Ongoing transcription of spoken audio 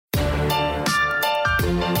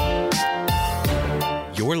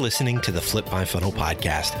listening to the Flip My Funnel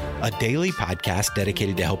podcast, a daily podcast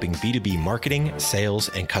dedicated to helping B2B marketing, sales,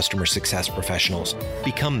 and customer success professionals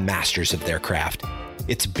become masters of their craft.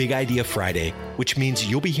 It's Big Idea Friday, which means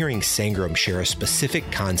you'll be hearing Sangram share a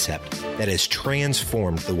specific concept that has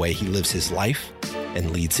transformed the way he lives his life and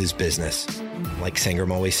leads his business. Like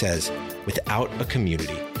Sangram always says, without a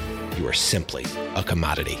community, you are simply a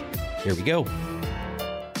commodity. Here we go.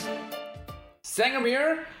 Sangram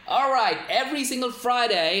here. All right, every single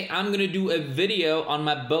Friday, I'm going to do a video on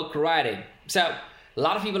my book writing. So a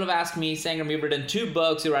lot of people have asked me, Sangram, you've written 2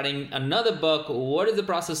 books, you're writing another book. What does the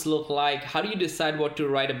process look like? How do you decide what to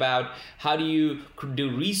write about? How do you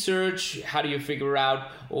do research? How do you figure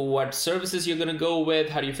out what services you're going to go with?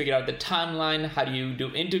 How do you figure out the timeline? How do you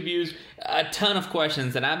do interviews? A ton of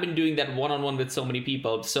questions, and I've been doing that one-on-one with so many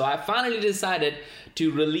people. So I finally decided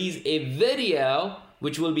to release a video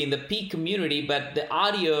which will be in the Peak community, but the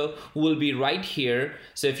audio will be right here.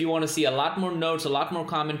 So if you want to see a lot more notes, a lot more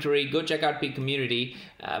commentary, go check out Peak community.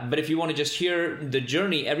 But if you want to just hear the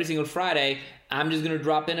journey every single Friday, I'm just going to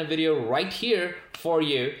drop in a video right here for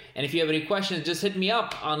you. And if you have any questions, just hit me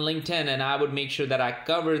up on LinkedIn and I would make sure that I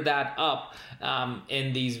cover that up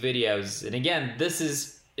in these videos. And again, this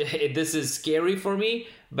is scary for me,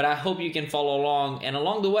 but I hope you can follow along. And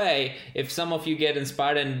along the way, if some of you get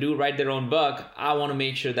inspired and do write their own book, I want to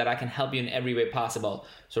make sure that I can help you in every way possible.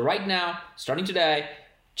 So right now, starting today,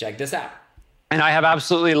 check this out. And I have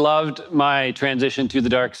absolutely loved my transition to the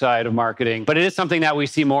dark side of marketing, but it is something that we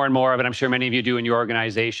see more and more of, and I'm sure many of you do in your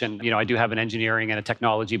organization. You know, I do have an engineering and a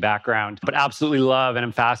technology background, but absolutely love and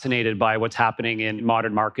I'm fascinated by what's happening in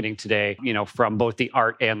modern marketing today, you know, from both the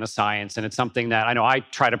art and the science. And it's something that I know I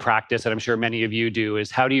try to practice, and I'm sure many of you do, is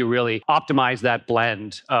how do you really optimize that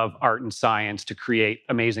blend of art and science to create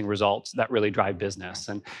amazing results that really drive business?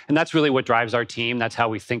 And that's really what drives our team. That's how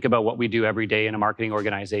we think about what we do every day in a marketing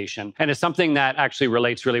organization. And it's something that actually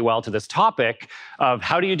relates really well to this topic of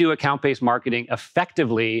how do you do account-based marketing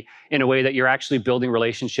effectively in a way that you're actually building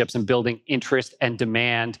relationships and building interest and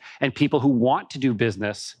demand and people who want to do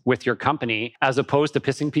business with your company, as opposed to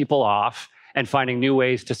pissing people off and finding new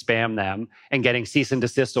ways to spam them and getting cease and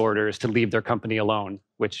desist orders to leave their company alone,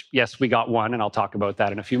 which, yes, we got one, and I'll talk about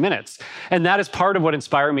that in a few minutes. And that is part of what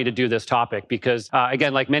inspired me to do this topic because,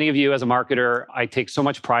 again, like many of you as a marketer, I take so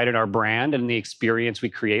much pride in our brand and the experience we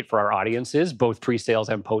create for our audiences, both pre-sales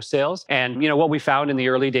and post-sales. And, you know, what we found in the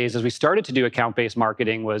early days as we started to do account-based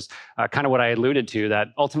marketing was kind of what I alluded to, that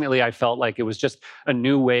ultimately I felt like it was just a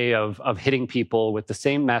new way of hitting people with the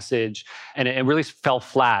same message, and it really fell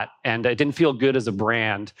flat, and it didn't feel good as a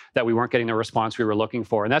brand that we weren't getting the response we were looking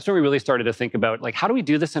for. And that's when we really started to think about, like, how do we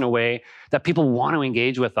do this in a way that people want to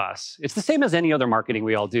engage with us? It's the same as any other marketing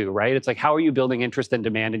we all do, right? It's like, how are you building interest and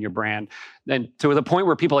demand in your brand? And to the point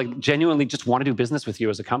where people like genuinely just want to do business with you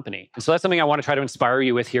as a company. And so that's something I want to try to inspire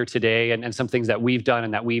you with here today, and some things that we've done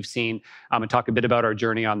and that we've seen, and talk a bit about our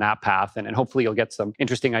journey on that path. And hopefully you'll get some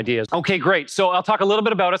interesting ideas. Okay, great. So I'll talk a little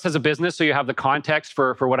bit about us as a business so you have the context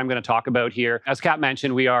for what I'm going to talk about here. As Kat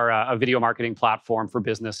mentioned, we are a video marketing platform for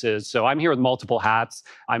businesses. So I'm here with multiple hats.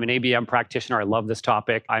 I'm an ABM practitioner. I love this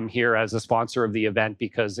topic. I'm here as a sponsor of the event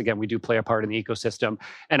because, again, we do play a part in the ecosystem.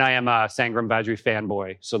 And I am a Sangram Vajri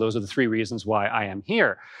fanboy. So those are the 3 reasons why I am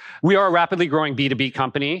here. We are a rapidly growing B2B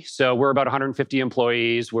company. So we're about 150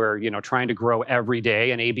 employees. We're, you know, trying to grow every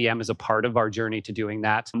day, and ABM is a part of our journey to doing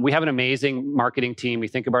that. We have an amazing marketing team. We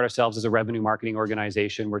think about ourselves as a revenue marketing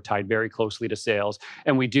organization. We're tied very closely to sales,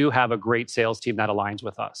 and we do have a great sales team that aligns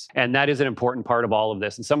with us. And that is an important part of all of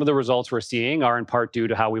this. And some of the results we're seeing are in part due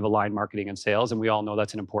to how we've aligned marketing and sales, and we all know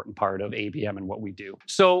that's an important part of ABM and what we do.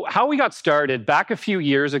 So how we got started back a few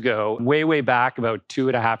years ago, way back about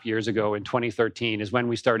 2.5 years ago in 2013 is when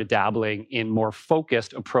we started dabbling in more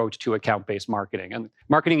focused approach to account-based marketing. And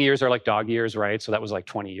marketing years are like dog years, right? So that was like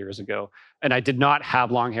 20 years ago. And I did not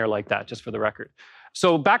have long hair like that, just for the record.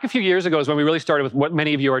 So back a few years ago is when we really started with what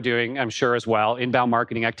many of you are doing, I'm sure as well, inbound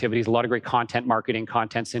marketing activities, a lot of great content marketing,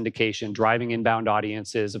 content syndication, driving inbound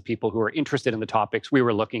audiences of people who are interested in the topics we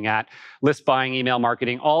were looking at, list buying, email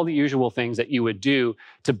marketing, all the usual things that you would do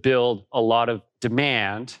to build a lot of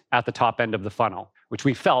demand at the top end of the funnel, which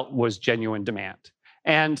we felt was genuine demand.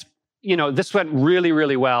 And, you know, this went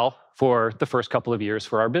really well for the first couple of years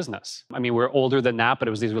for our business. I mean, we're older than that, but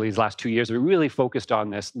it was these last 2 years we really focused on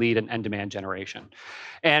this lead and demand generation.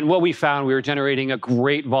 And what we found, we were generating a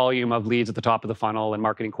great volume of leads at the top of the funnel and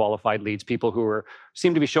marketing qualified leads, people who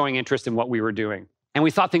seemed to be showing interest in what we were doing. And we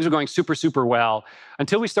thought things were going super well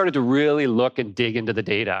until we started to really look and dig into the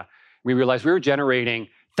data. We realized we were generating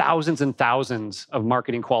thousands and thousands of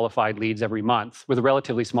marketing qualified leads every month with a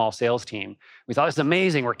relatively small sales team. We thought, this is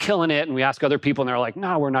amazing, we're killing it. And we asked other people and they're like,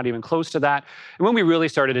 no, we're not even close to that. And when we really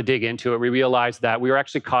started to dig into it, we realized that we were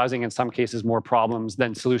actually causing, in some cases, more problems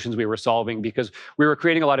than solutions we were solving because we were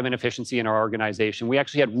creating a lot of inefficiency in our organization. We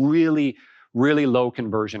actually had really, really low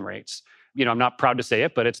conversion rates. I'm not proud to say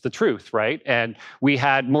it, but it's the truth, right? And we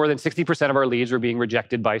had more than 60% of our leads were being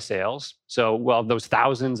rejected by sales. So, well, those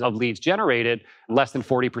thousands of leads generated, less than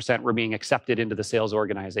 40% were being accepted into the sales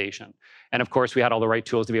organization. And of course, we had all the right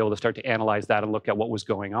tools to be able to start to analyze that and look at what was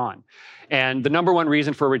going on. And the number one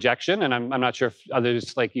reason for rejection, and I'm not sure if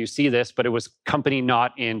others like you see this, but it was company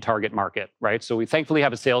not in target market, right? So we thankfully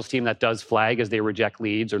have a sales team that does flag as they reject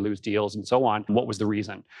leads or lose deals and so on. What was the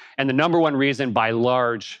reason? And the number one reason by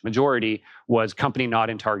large majority was company not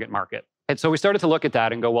in target market. And so we started to look at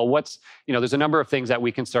that and go, well, there's a number of things that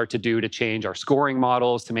we can start to do to change our scoring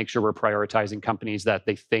models to make sure we're prioritizing companies that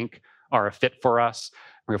they think are a fit for us.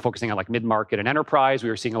 We were focusing on like mid-market and enterprise. We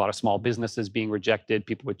were seeing a lot of small businesses being rejected,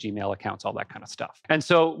 people with Gmail accounts, all that kind of stuff. And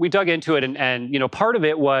so we dug into it and part of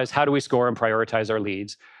it was how do we score and prioritize our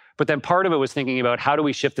leads? But then part of it was thinking about how do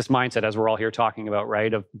we shift this mindset, as we're all here talking about,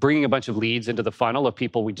 right, of bringing a bunch of leads into the funnel of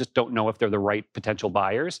people we just don't know if they're the right potential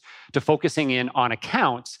buyers, to focusing in on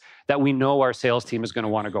accounts that we know our sales team is going to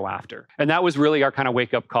want to go after. And that was really our kind of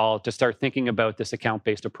wake-up call to start thinking about this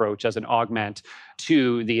account-based approach as an augment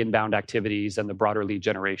to the inbound activities and the broader lead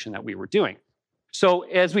generation that we were doing. So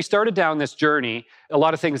as we started down this journey, a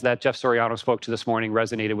lot of things that Jeff Soriano spoke to this morning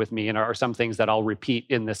resonated with me and are some things that I'll repeat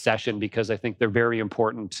in this session because I think they're very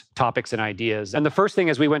important topics and ideas. And the first thing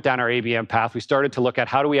as we went down our ABM path, we started to look at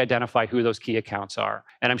how do we identify who those key accounts are.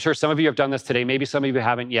 And I'm sure some of you have done this today, maybe some of you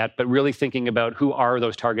haven't yet, but really thinking about who are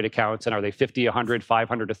those target accounts and are they 50, 100,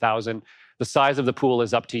 500, 1,000? The size of the pool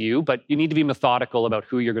is up to you, but you need to be methodical about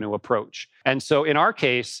who you're going to approach. And so in our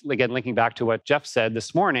case, again, linking back to what Jeff said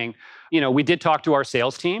this morning, we did talk to our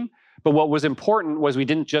sales team, but what was important was we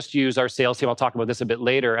didn't just use our sales team, I'll talk about this a bit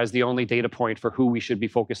later, as the only data point for who we should be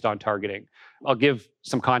focused on targeting. I'll give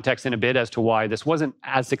some context in a bit as to why this wasn't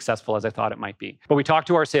as successful as I thought it might be. But we talked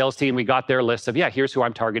to our sales team, we got their list of, here's who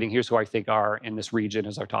I'm targeting, here's who I think are in this region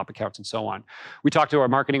as our top accounts and so on. We talked to our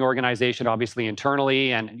marketing organization, obviously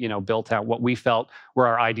internally, and built out what we felt were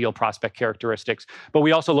our ideal prospect characteristics. But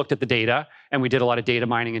we also looked at the data, and we did a lot of data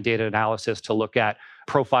mining and data analysis to look at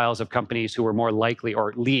profiles of companies who were more likely,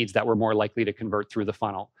 or leads that were more likely to convert through the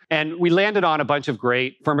funnel. And we landed on a bunch of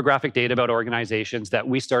great firmographic data about organizations that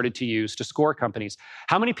we started to use to score companies.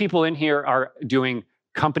 How many people in here are doing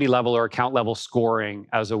company level or account level scoring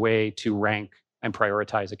as a way to rank and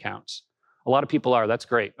prioritize accounts? A lot of people are. That's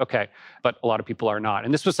great. Okay. But a lot of people are not.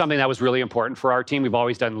 And this was something that was really important for our team. We've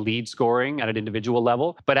always done lead scoring at an individual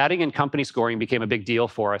level, but adding in company scoring became a big deal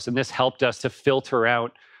for us. And this helped us to filter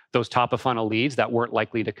out those top of funnel leads that weren't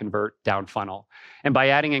likely to convert down funnel. And by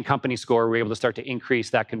adding in company score, we were able to start to increase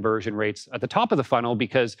that conversion rates at the top of the funnel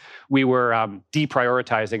because we were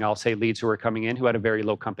deprioritizing, I'll say, leads who were coming in who had a very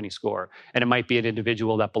low company score. And it might be an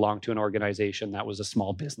individual that belonged to an organization that was a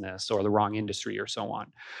small business or the wrong industry or so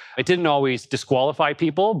on. It didn't always disqualify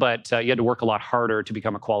people, but you had to work a lot harder to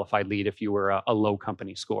become a qualified lead if you were a low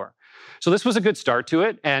company score. So this was a good start to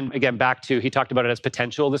it. And again, back to, he talked about it as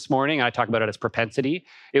potential this morning, and I talked about it as propensity.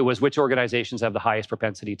 It was which organizations have the highest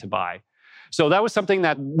propensity to buy. So that was something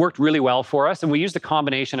that worked really well for us. And we used a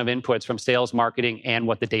combination of inputs from sales, marketing, and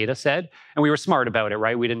what the data said. And we were smart about it,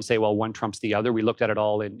 right? We didn't say, well, one trumps the other. We looked at it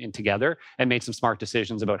all in together and made some smart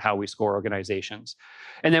decisions about how we score organizations.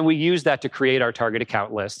 And then we used that to create our target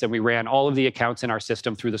account list. And we ran all of the accounts in our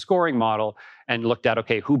system through the scoring model and looked at,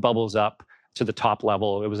 okay, who bubbles up to the top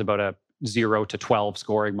level. It was about a 0 to 12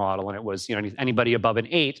 scoring model. And it was, anybody above an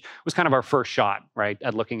 8 was kind of our first shot, right?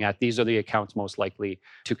 At looking at these are the accounts most likely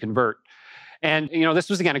to convert. And, this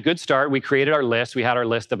was, again, a good start. We created our list. We had our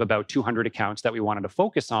list of about 200 accounts that we wanted to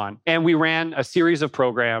focus on. And we ran a series of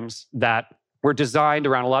programs that were designed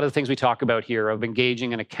around a lot of the things we talk about here of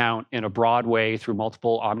engaging an account in a broad way through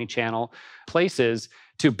multiple omni-channel places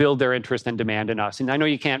to build their interest and demand in us. And I know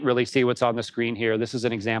you can't really see what's on the screen here. This is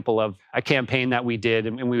an example of a campaign that we did,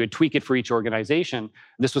 and we would tweak it for each organization.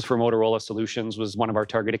 This was for Motorola Solutions, was one of our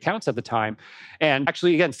target accounts at the time. And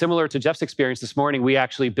actually, again, similar to Jeff's experience this morning, we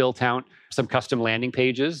actually built out some custom landing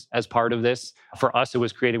pages as part of this. For us, it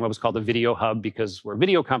was creating what was called a video hub because we're a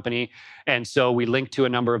video company. And so we linked to a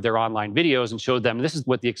number of their online videos and showed them this is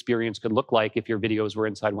what the experience could look like if your videos were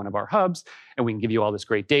inside one of our hubs. And we can give you all this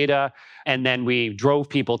great data. And then we drove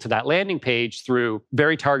people to that landing page through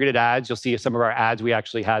very targeted ads. You'll see some of our ads, we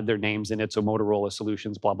actually had their names in it. So Motorola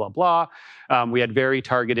Solutions, blah, blah, blah. We had very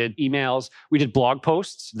targeted emails. We did blog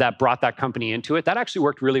posts that brought that company into it. That actually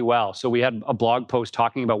worked really well. So we had a blog post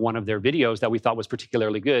talking about one of their videos that we thought was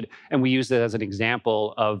particularly good. And we used it as an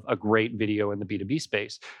example of a great video in the B2B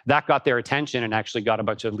space. That got their attention and actually got a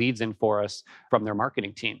bunch of leads in for us from their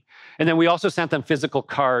marketing team. And then we also sent them physical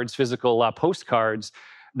cards, physical postcards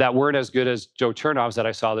that weren't as good as Joe Chernov's that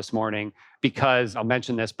I saw this morning, because I'll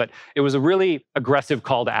mention this, but it was a really aggressive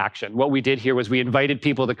call to action. What we did here was we invited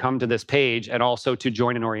people to come to this page and also to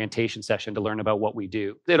join an orientation session to learn about what we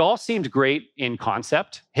do. It all seemed great in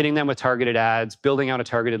concept, hitting them with targeted ads, building out a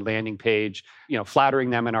targeted landing page, flattering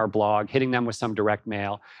them in our blog, hitting them with some direct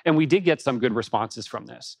mail. And we did get some good responses from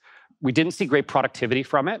this. We didn't see great productivity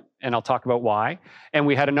from it, and I'll talk about why. And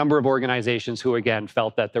we had a number of organizations who, again,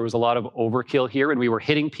 felt that there was a lot of overkill here, and we were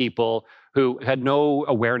hitting people who had no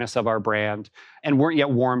awareness of our brand and weren't yet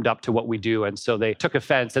warmed up to what we do. And so they took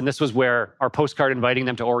offense. And this was where our postcard inviting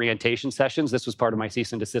them to orientation sessions, this was part of my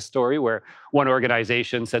cease and desist story, where one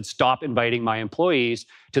organization said, stop inviting my employees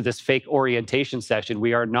to this fake orientation session.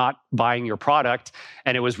 We are not buying your product.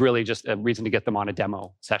 And it was really just a reason to get them on a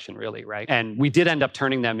demo session, really, right? And we did end up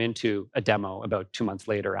turning them into a demo about 2 months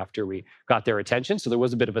later after we got their attention. So there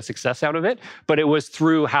was a bit of a success out of it, but it was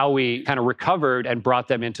through how we kind of recovered and brought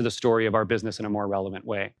them into the story of our business in a more relevant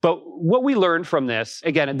way. But what we learned from this,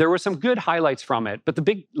 again, there were some good highlights from it, but the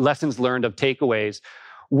big lessons learned of takeaways,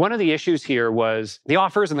 one of the issues here was the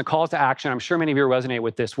offers and the calls to action. I'm sure many of you resonate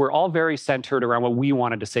with this. We're all very centered around what we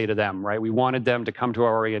wanted to say to them, right? We wanted them to come to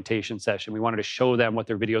our orientation session. We wanted to show them what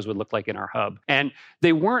their videos would look like in our hub. And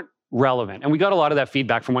they weren't relevant. And we got a lot of that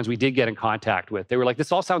feedback from ones we did get in contact with. They were like, this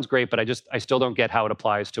all sounds great, but I still don't get how it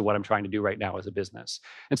applies to what I'm trying to do right now as a business.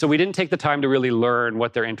 And so we didn't take the time to really learn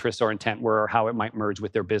what their interests or intent were or how it might merge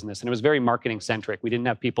with their business. And it was very marketing centric. We didn't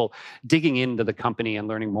have people digging into the company and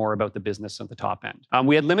learning more about the business at the top end.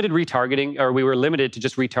 We had limited retargeting, or we were limited to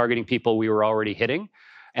just retargeting people we were already hitting.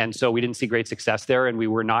 And so we didn't see great success there. And we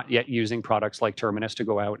were not yet using products like Terminus to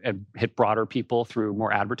go out and hit broader people through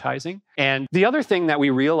more advertising. And the other thing that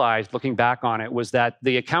we realized looking back on it was that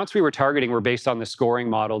the accounts we were targeting were based on the scoring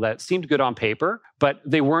model that seemed good on paper, but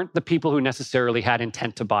they weren't the people who necessarily had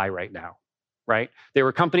intent to buy right now, right? They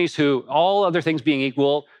were companies who, all other things being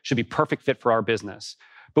equal, should be perfect fit for our business.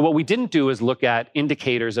 But what we didn't do is look at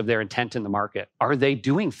indicators of their intent in the market. Are they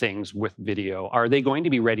doing things with video? Are they going to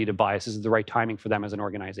be ready to buy? Is this the right timing for them as an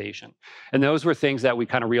organization? And those were things that we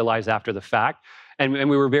kind of realized after the fact.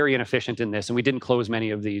 And we were very inefficient in this. And we didn't close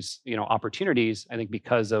many of these opportunities, I think,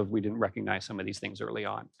 because we didn't recognize some of these things early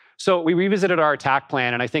on. So we revisited our attack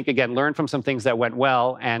plan. And I think, again, learned from some things that went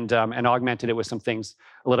well and augmented it with some things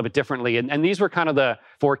a little bit differently. And these were kind of the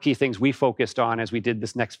 4 key things we focused on as we did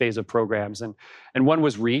this next phase of programs. And one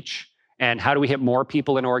was reach. And how do we hit more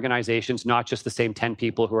people in organizations, not just the same 10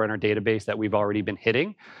 people who are in our database that we've already been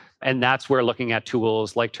hitting? And that's where looking at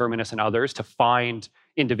tools like Terminus and others to find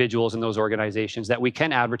individuals in those organizations that we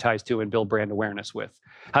can advertise to and build brand awareness with.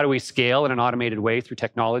 How do we scale in an automated way through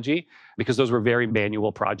technology? Because those were very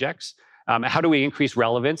manual projects. How do we increase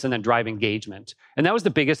relevance and then drive engagement? And that was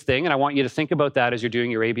the biggest thing. And I want you to think about that as you're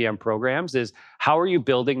doing your ABM programs is how are you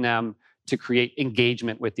building them to create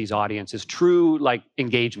engagement with these audiences? True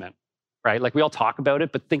engagement, right? Like we all talk about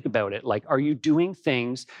it, but think about it. Like, are you doing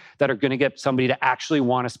things that are going to get somebody to actually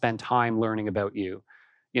want to spend time learning about you?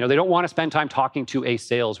 They don't want to spend time talking to a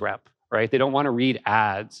sales rep, right? They don't want to read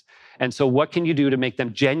ads. And so what can you do to make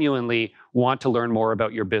them genuinely want to learn more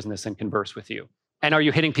about your business and converse with you? And are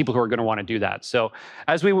you hitting people who are going to want to do that? So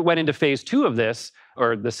as we went into phase 2 of this,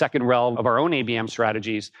 or the second realm of our own ABM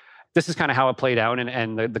strategies, this is kind of how it played out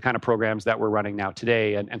and the kind of programs that we're running now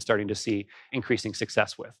today and starting to see increasing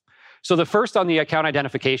success with. So the first on the account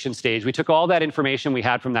identification stage, we took all that information we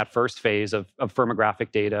had from that first phase of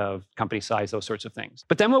firmographic data, of company size, those sorts of things.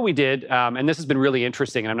 But then what we did, and this has been really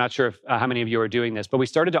interesting, and I'm not sure how many of you are doing this, but we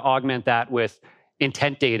started to augment that with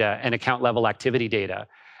intent data and account level activity data.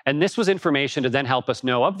 And this was information to then help us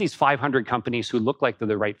know of these 500 companies who look like they're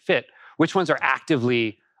the right fit, which ones are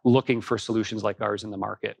actively looking for solutions like ours in the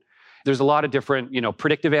market. There's a lot of different,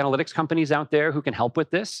 predictive analytics companies out there who can help with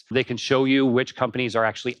this. They can show you which companies are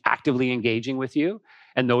actually actively engaging with you,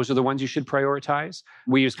 and those are the ones you should prioritize.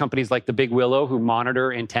 We use companies like the Big Willow who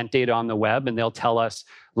monitor intent data on the web, and they'll tell us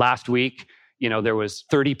last week, there was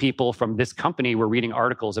 30 people from this company were reading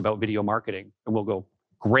articles about video marketing, and we'll go,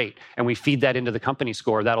 great. And we feed that into the company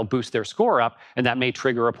score. That'll boost their score up, and that may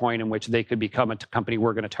trigger a point in which they could become a company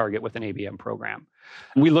we're going to target with an ABM program.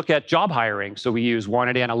 We look at job hiring. So we use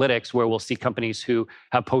Wanted Analytics, where we'll see companies who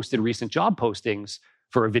have posted recent job postings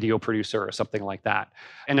for a video producer or something like that.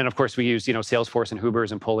 And then, of course, we use Salesforce and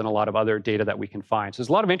Hoovers and pull in a lot of other data that we can find. So there's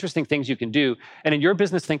a lot of interesting things you can do. And in your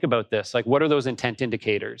business, think about this. Like, what are those intent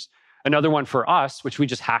indicators? Another one for us, which we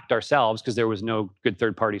just hacked ourselves because there was no good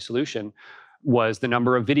third-party solution, was the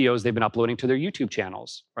number of videos they've been uploading to their YouTube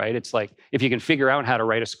channels, right? It's like, if you can figure out how to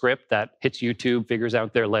write a script that hits YouTube, figures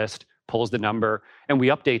out their list, pulls the number, and we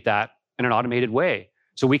update that in an automated way.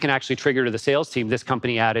 So we can actually trigger to the sales team, this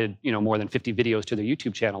company added more than 50 videos to their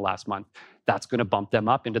YouTube channel last month. That's going to bump them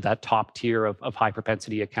up into that top tier of high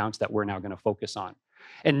propensity accounts that we're now going to focus on.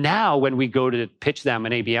 And now when we go to pitch them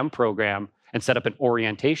an ABM program and set up an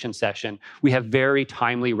orientation session, we have very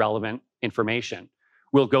timely, relevant information.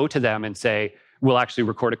 We'll go to them and say, we'll actually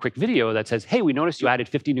record a quick video that says, hey, we noticed you added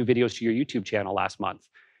 50 new videos to your YouTube channel last month.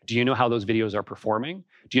 Do you know how those videos are performing?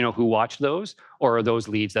 Do you know who watched those? Or are those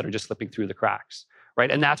leads that are just slipping through the cracks? Right?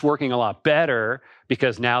 And that's working a lot better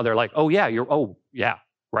because now they're like, oh yeah,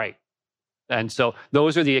 right. And so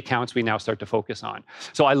those are the accounts we now start to focus on.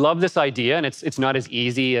 So I love this idea, and it's not as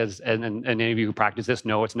easy as, and any of you who practice this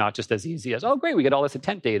know it's not just as easy as, oh great, we get all this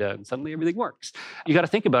intent data and suddenly everything works. You got to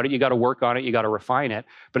think about it, you got to work on it, you got to refine it,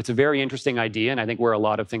 but it's a very interesting idea, and I think where a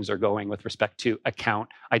lot of things are going with respect to account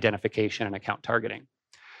identification and account targeting.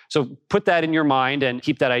 So put that in your mind and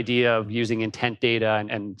keep that idea of using intent data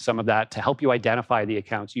and some of that to help you identify the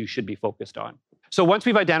accounts you should be focused on. So once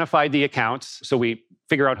we've identified the accounts, so we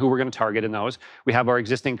figure out who we're going to target in those, we have our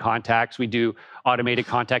existing contacts, we do automated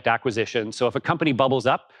contact acquisition. So if a company bubbles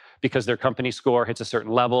up because their company score hits a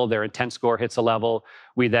certain level, their intent score hits a level,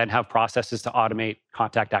 we then have processes to automate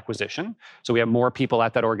contact acquisition. So we have more people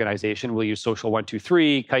at that organization. We'll use Social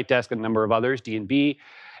 123, Kite Desk, and a number of others, D&B.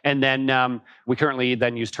 And then we currently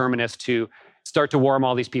then use Terminus to start to warm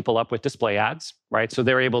all these people up with display ads, right? So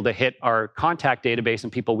they're able to hit our contact database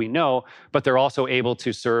and people we know, but they're also able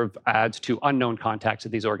to serve ads to unknown contacts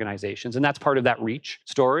at these organizations. And that's part of that reach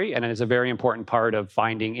story. And it is a very important part of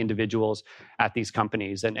finding individuals at these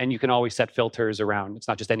companies. And you can always set filters around, it's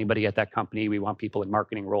not just anybody at that company. We want people in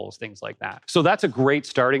marketing roles, things like that. So that's a great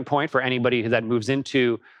starting point for anybody that moves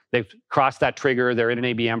into, they've crossed that trigger, they're in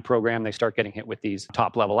an ABM program, they start getting hit with these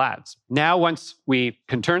top-level ads. Now, once we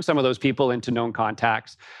can turn some of those people into known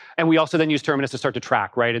contacts, and we also then use Terminus to start to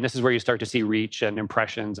track, right? And this is where you start to see reach and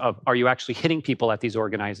impressions of, are you actually hitting people at these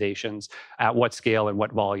organizations, at what scale and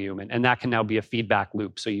what volume? And that can now be a feedback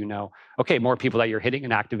loop, so you know, okay, more people that you're hitting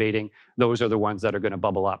and activating, those are the ones that are going to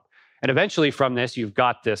bubble up. And eventually from this, you've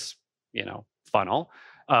got this, funnel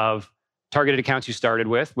of targeted accounts you started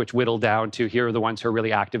with, which whittle down to here are the ones who are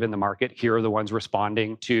really active in the market. Here are the ones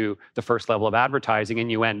responding to the first level of advertising. And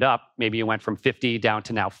you end up, maybe you went from 50 down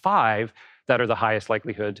to now 5 that are the highest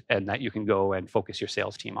likelihood and that you can go and focus your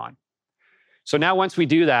sales team on. So now once we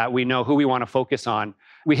do that, we know who we want to focus on.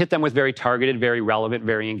 We hit them with very targeted, very relevant,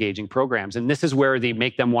 very engaging programs. And this is where the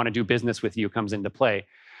make them want to do business with you comes into play.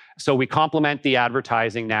 So we complement the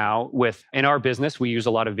advertising now with, in our business, we use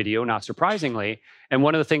a lot of video, not surprisingly. And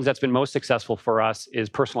one of the things that's been most successful for us is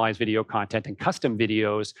personalized video content and custom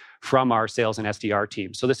videos from our sales and SDR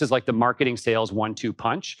team. So this is like the marketing sales 1-2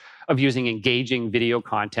 punch of using engaging video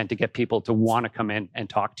content to get people to want to come in and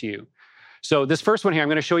talk to you. So this first one here, I'm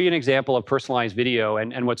going to show you an example of personalized video.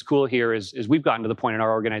 And what's cool here is we've gotten to the point in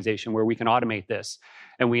our organization where we can automate this.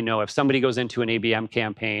 And we know if somebody goes into an ABM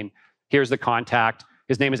campaign, here's the contact.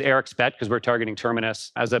 His name is Eric Spett because we're targeting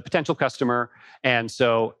Terminus as a potential customer. And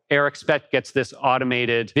so Eric Spett gets this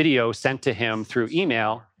automated video sent to him through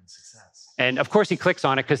email. And of course he clicks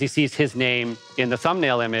on it because he sees his name in the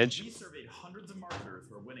thumbnail image. We surveyed hundreds of marketers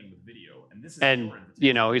who are winning with video. And this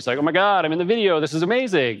is he's like, oh my God, I'm in the video. This is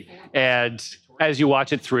amazing. And as you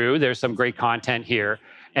watch it through, there's some great content here.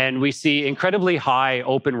 And we see incredibly high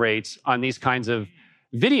open rates on these kinds of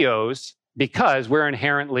videos because we're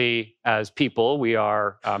inherently, as people, we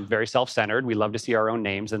are very self-centered. We love to see our own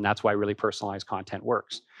names, and that's why really personalized content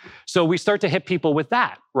works. So we start to hit people with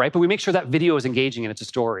that, right? But we make sure that video is engaging and it's a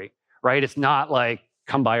story, right? It's not like,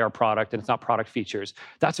 come buy our product, and it's not product features.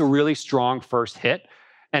 That's a really strong first hit.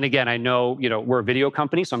 And again, I know, we're a video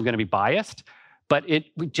company, so I'm going to be biased. But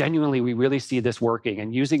we really see this working,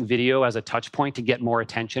 and using video as a touch point to get more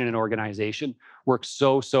attention in an organization works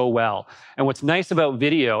so well. And what's nice about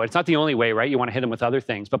video, it's not the only way, right? You want to hit them with other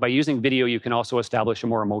things, but by using video, you can also establish a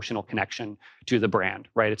more emotional connection to the brand,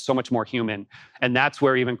 right? It's so much more human. And that's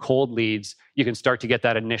where even cold leads, you can start to get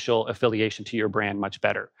that initial affiliation to your brand much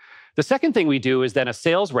better. The second thing we do is then a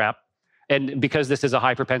sales rep, and because this is a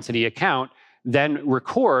high propensity account, then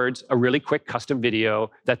records a really quick custom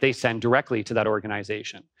video that they send directly to that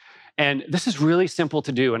organization. And this is really simple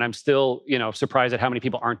to do. And I'm still, surprised at how many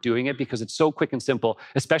people aren't doing it because it's so quick and simple,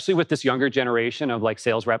 especially with this younger generation of like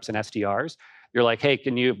sales reps and SDRs. You're like, hey,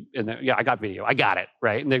 can you, yeah, I got video, I got it,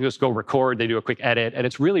 right? And they just go record, they do a quick edit, and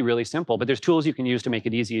it's really, really simple. But there's tools you can use to make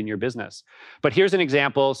it easy in your business. But here's an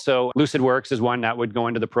example. So LucidWorks is one that would go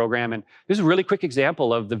into the program. And this is a really quick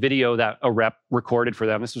example of the video that a rep recorded for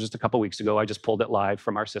them. This was just a couple of weeks ago. I just pulled it live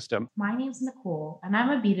from our system. My name's Nicole, and I'm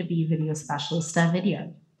a B2B video specialist at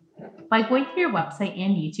Video. By going through your website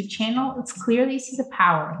and YouTube channel, it's clear that you see the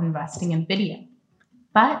power of investing in video.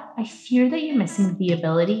 But I fear that you're missing the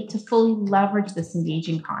ability to fully leverage this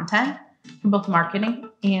engaging content for both marketing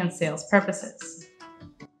and sales purposes.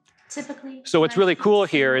 Typically, so what's really cool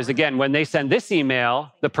here is, again, when they send this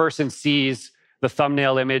email, the person sees the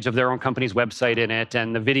thumbnail image of their own company's website in it,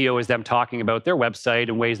 and the video is them talking about their website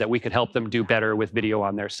and ways that we could help them do better with video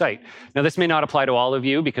on their site. Now, this may not apply to all of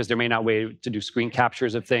you because there may not be a way to do screen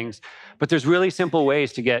captures of things, but there's really simple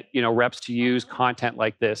ways to get reps to use content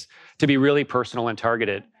like this to be really personal and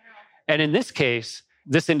targeted. And in this case,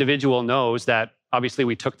 this individual knows that obviously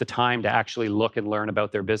we took the time to actually look and learn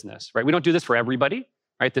about their business, right? We don't do this for everybody,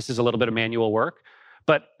 right? This is a little bit of manual work.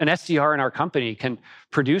 But an SDR in our company can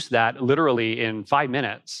produce that literally in 5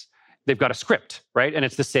 minutes. They've got a script, right? And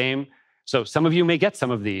it's the same. So some of you may get some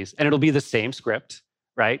of these, and it'll be the same script,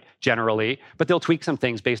 right? Generally, but they'll tweak some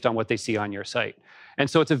things based on what they see on your site. And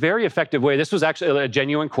so it's a very effective way. This was actually a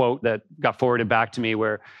genuine quote that got forwarded back to me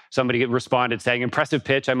where somebody responded saying, impressive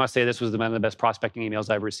pitch. I must say this was one of the best prospecting emails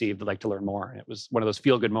I've received. I'd like to learn more. And it was one of those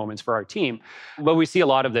feel-good moments for our team. But we see a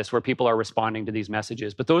lot of this where people are responding to these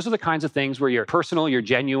messages. But those are the kinds of things where you're personal, you're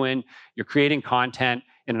genuine, you're creating content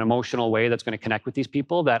in an emotional way that's going to connect with these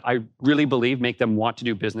people that I really believe make them want to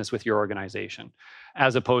do business with your organization,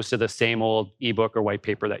 as opposed to the same old ebook or white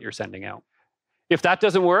paper that you're sending out. If that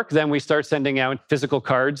doesn't work, then we start sending out physical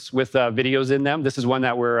cards with videos in them. This is one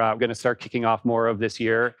that we're going to start kicking off more of this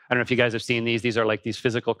year. I don't know if you guys have seen these. These are like these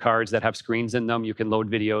physical cards that have screens in them. You can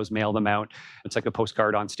load videos, mail them out. It's like a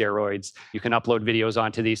postcard on steroids. You can upload videos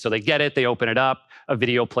onto these. So they get it, they open it up, a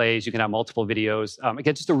video plays. You can have multiple videos.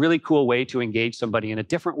 Again, just a really cool way to engage somebody in a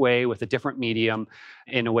different way with a different medium,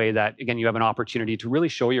 in a way that, again, you have an opportunity to really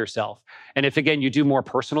show yourself. And if, again, you do more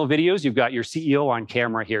personal videos, you've got your CEO on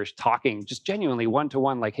camera here talking just genuinely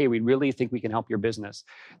one-to-one, like, hey, we really think we can help your business.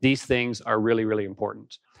 These things are really, really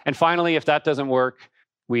important. And finally, if that doesn't work,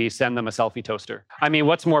 we send them a selfie toaster. I mean,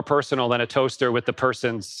 what's more personal than a toaster with the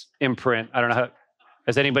person's imprint? I don't know.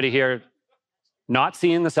 Has anybody here not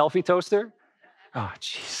seen the selfie toaster? Oh,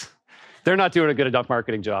 jeez. They're not doing a good enough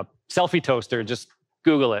marketing job. Selfie toaster, just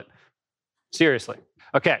Google it. Seriously.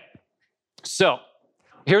 Okay. So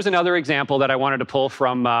here's another example that I wanted to pull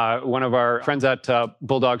from one of our friends at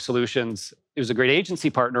Bulldog Solutions. It was a great agency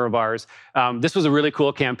partner of ours. This was a really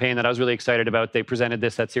cool campaign that I was really excited about. They presented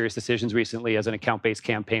this at Serious Decisions recently as an account-based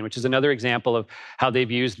campaign, which is another example of how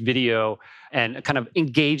they've used video and kind of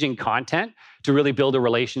engaging content to really build a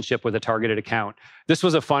relationship with a targeted account. This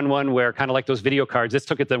was a fun one where, kind of like those video cards, this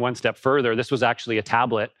took it then one step further. This was actually a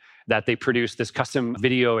tablet that they produced, this custom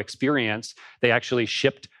video experience. They actually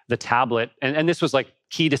shipped the tablet, and this was like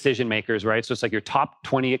key decision makers, right? So it's like your top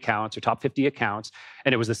 20 accounts or top 50 accounts,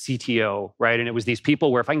 and it was the CTO, right? And it was these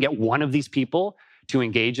people where if I can get one of these people to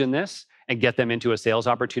engage in this and get them into a sales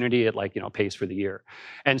opportunity, it pays for the year.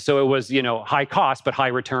 And so it was, high cost, but high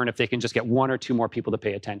return if they can just get one or two more people to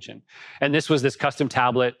pay attention. And this was this custom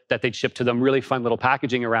tablet that they'd ship to them, really fun little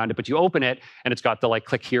packaging around it, but you open it and it's got the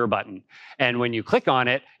click here button. And when you click on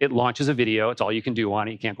it, it launches a video. It's all you can do on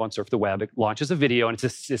it. You can't go and surf the web. It launches a video, and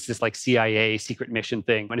it's this like CIA secret mission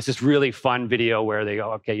thing. And it's this really fun video where they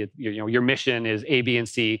go, okay, your mission is A, B, and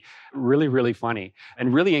C. Really, really funny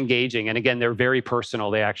and really engaging. And again, they're very personal.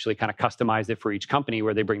 They actually kind of customize it for each company,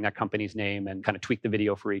 where they bring that company's name and kind of tweak the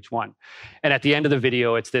video for each one. And at the end of the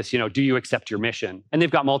video, it's this, do you accept your mission? And they've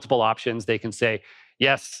got multiple options. They can say,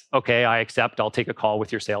 yes, okay, I accept. I'll take a call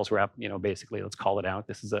with your sales rep. Basically, let's call it out.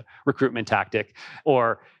 This is a recruitment tactic.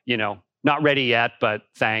 Or, not ready yet, but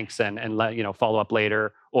thanks, and follow up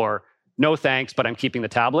later. Or no thanks, but I'm keeping the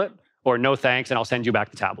tablet. Or no thanks, and I'll send you back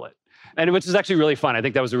the tablet. And which is actually really fun. I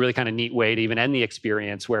think that was a really kind of neat way to even end the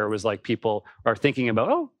experience, where it was like people are thinking about,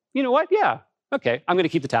 oh, you know what? Yeah, okay, I'm going to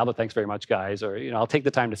keep the tablet. Thanks very much, guys. Or, I'll take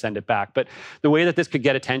the time to send it back. But the way that this could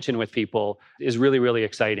get attention with people is really, really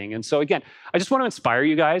exciting. And so again, I just want to inspire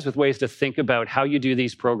you guys with ways to think about how you do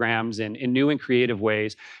these programs in new and creative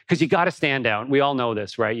ways, because you got to stand out. We all know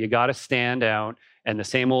this, right? You got to stand out. And the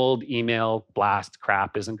same old email blast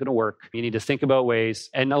crap isn't going to work. You need to think about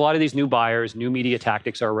ways. And a lot of these new buyers, new media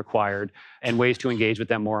tactics are required, and ways to engage with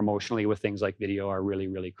them more emotionally with things like video are really,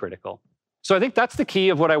 really critical. So I think that's the key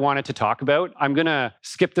of what I wanted to talk about. I'm going to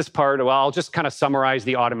skip this part. Well, I'll just kind of summarize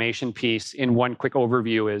the automation piece in one quick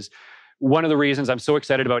overview. Is one of the reasons I'm so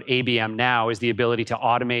excited about ABM now is the ability to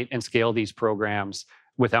automate and scale these programs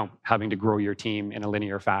without having to grow your team in a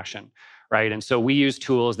linear fashion, right? And so we use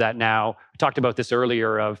tools that now, I talked about this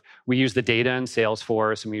earlier, of we use the data in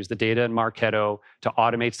Salesforce and we use the data in Marketo to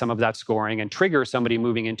automate some of that scoring and trigger somebody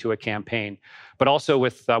moving into a campaign. But also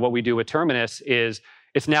with what we do with Terminus is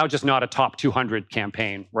it's now just not a top 200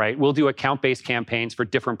 campaign, right? We'll do account-based campaigns for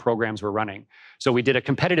different programs we're running. So we did a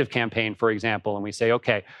competitive campaign, for example, and we say,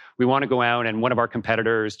 okay, we want to go out and one of our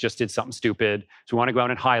competitors just did something stupid. So we want to go out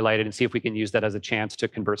and highlight it and see if we can use that as a chance to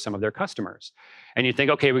convert some of their customers. And you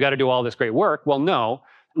think, okay, we got to do all this great work. Well, no,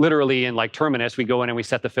 literally in like Terminus, we go in and we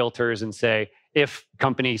set the filters and say, if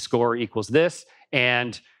company score equals this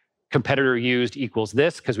and competitor used equals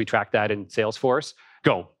this, because we track that in Salesforce,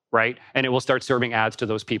 go. Right? And it will start serving ads to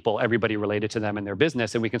those people, everybody related to them in their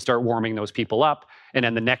business. And we can start warming those people up. And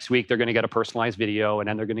then the next week, they're going to get a personalized video. And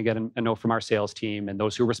then they're going to get a note from our sales team. And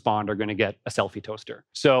those who respond are going to get a selfie toaster.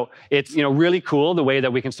 So it's really cool the way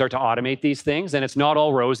that we can start to automate these things. And it's not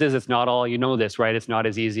all roses. It's not all, this, right? It's not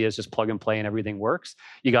as easy as just plug and play and everything works.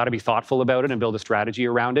 You got to be thoughtful about it and build a strategy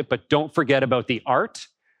around it. But don't forget about the art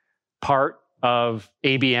part of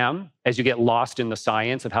ABM as you get lost in the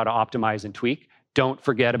science of how to optimize and tweak. Don't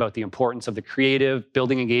forget about the importance of the creative,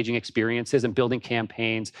 building engaging experiences and building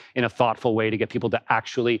campaigns in a thoughtful way to get people to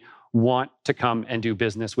actually want to come and do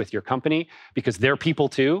business with your company, because they're people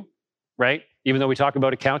too, right? Even though we talk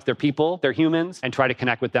about accounts, they're people, they're humans, and try to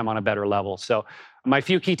connect with them on a better level. So my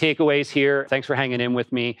few key takeaways here, thanks for hanging in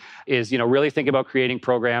with me, is really think about creating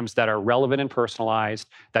programs that are relevant and personalized,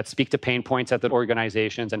 that speak to pain points at the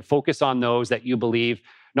organizations, and focus on those that you believe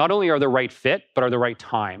not only are the right fit, but are the right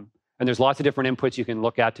time. And there's lots of different inputs you can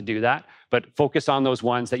look at to do that, but focus on those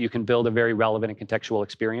ones that you can build a very relevant and contextual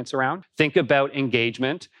experience around. Think about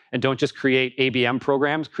engagement, and don't just create ABM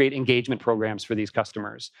programs, create engagement programs for these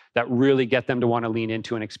customers that really get them to want to lean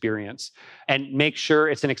into an experience. And make sure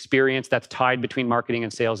it's an experience that's tied between marketing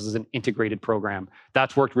and sales as an integrated program.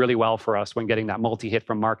 That's worked really well for us when getting that multi-hit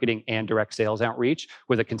from marketing and direct sales outreach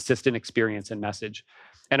with a consistent experience and message.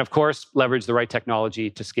 And of course, leverage the right technology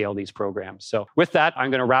to scale these programs. So with that, I'm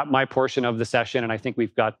going to wrap my portion of the session. And I think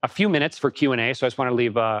we've got a few minutes for Q&A. So I just want to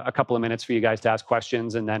leave a couple of minutes for you guys to ask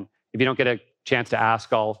questions. And then if you don't get a chance to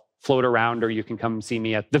ask, I'll float around, or you can come see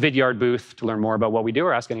me at the Vidyard booth to learn more about what we do,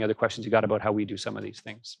 or ask any other questions you got about how we do some of these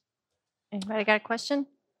things. Anybody got a question?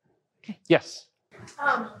 Okay. Yes.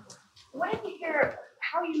 What did you hear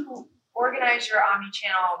how you organize your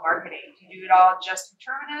omni-channel marketing? Do you do it all just with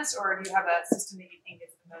Terminus, or do you have a system that you think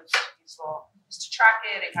is the most useful just to track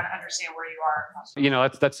it and kind of understand where you are?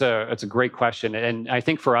 That's a great question. And I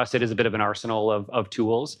think for us, it is a bit of an arsenal of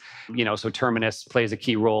tools. So Terminus plays a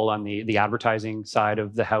key role on the advertising side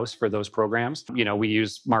of the house for those programs. We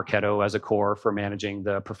use Marketo as a core for managing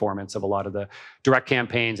the performance of a lot of the direct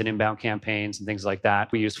campaigns and inbound campaigns and things like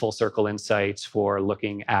that. We use Full Circle Insights for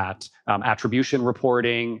looking at attribution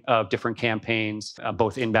reporting of different campaigns,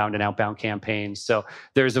 both inbound and outbound campaigns. So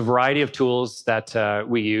there's a variety of tools that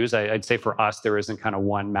we use. I'd say for us, there isn't kind of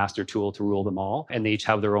one master tool to rule them all, and they each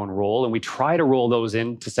have their own role. And we try to roll those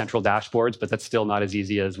into central dashboards, but that's still not as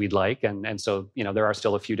easy as we'd like. And so, there are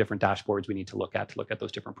still a few different dashboards we need to look at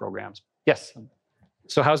those different programs. Yes.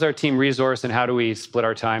 So how's our team resource, and how do we split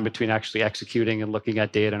our time between actually executing and looking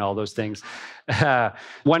at data and all those things?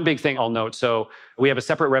 One big thing I'll note, so we have a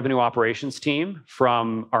separate revenue operations team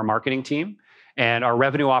from our marketing team, and our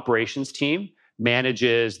revenue operations team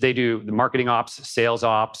they do the marketing ops, sales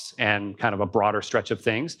ops, and kind of a broader stretch of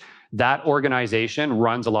things. That organization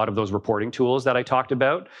runs a lot of those reporting tools that I talked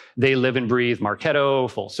about. They live and breathe Marketo,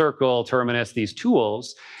 Full Circle, Terminus, these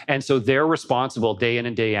tools. And so they're responsible day in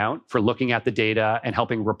and day out for looking at the data and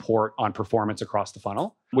helping report on performance across the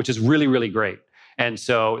funnel, which is really, really great. And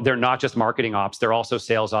so they're not just marketing ops, they're also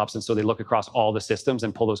sales ops. And so they look across all the systems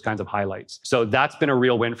and pull those kinds of highlights. So that's been a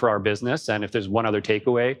real win for our business. And if there's one other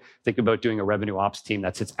takeaway, think about doing a revenue ops team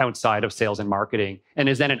that sits outside of sales and marketing and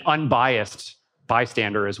is then an unbiased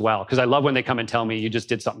bystander as well. Because I love when they come and tell me you just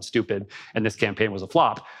did something stupid and this campaign was a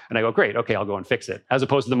flop. And I go, great, okay, I'll go and fix it. As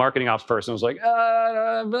opposed to the marketing ops person who's like,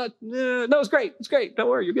 no, it's great. It's great. Don't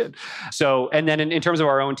worry, you're good. So, and then in terms of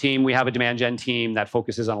our own team, we have a demand gen team that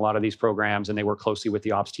focuses on a lot of these programs, and they work closely with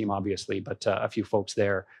the ops team, obviously, but a few folks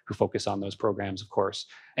there who focus on those programs, of course.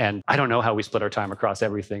 And I don't know how we split our time across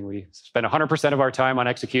everything. We spend 100% of our time on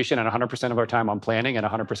execution and 100% of our time on planning and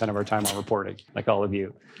 100% of our time on reporting, like all of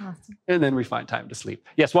you. Awesome. And then we find time to sleep.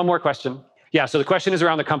 Yes, one more question. Yeah, so the question is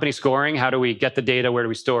around the company scoring. How do we get the data? Where do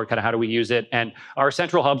we store? Kind of how do we use it? And our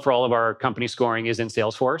central hub for all of our company scoring is in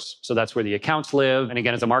Salesforce. So that's where the accounts live. And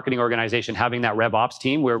again, as a marketing organization, having that RevOps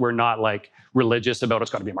team where we're not like religious about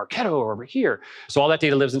it's got to be Marketo or over here. So all that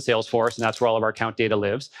data lives in Salesforce, and that's where all of our account data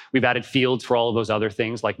lives. We've added fields for all of those other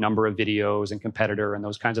things like number of videos and competitor and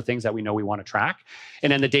those kinds of things that we know we want to track.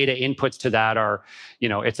 And then the data inputs to that are,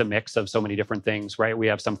 it's a mix of so many different things, right? We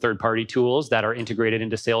have some third-party tools that are integrated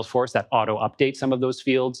into Salesforce that auto-update some of those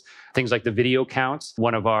fields. Things like the video counts.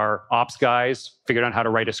 One of our ops guys figured out how to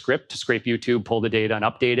write a script to scrape YouTube, pull the data and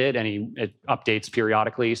update it, and it updates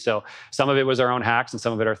periodically. So some of it was our own hacks and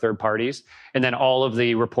some of it are third parties. And then all of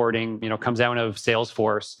the reporting, comes out of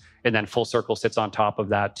Salesforce, and then Full Circle sits on top of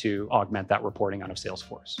that to augment that reporting out of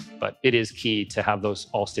Salesforce. But it is key to have those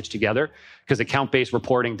all stitched together because account-based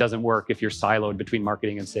reporting doesn't work if you're siloed between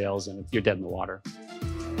marketing and sales and you're dead in the water.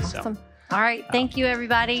 Awesome. All right. Thank you,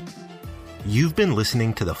 everybody. You've been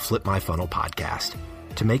listening to the Flip My Funnel podcast.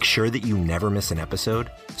 To make sure that you never miss an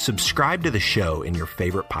episode, subscribe to the show in your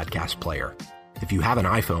favorite podcast player. If you have an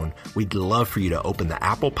iPhone, we'd love for you to open the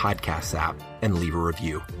Apple Podcasts app and leave a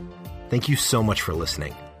review. Thank you so much for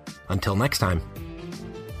listening. Until next time.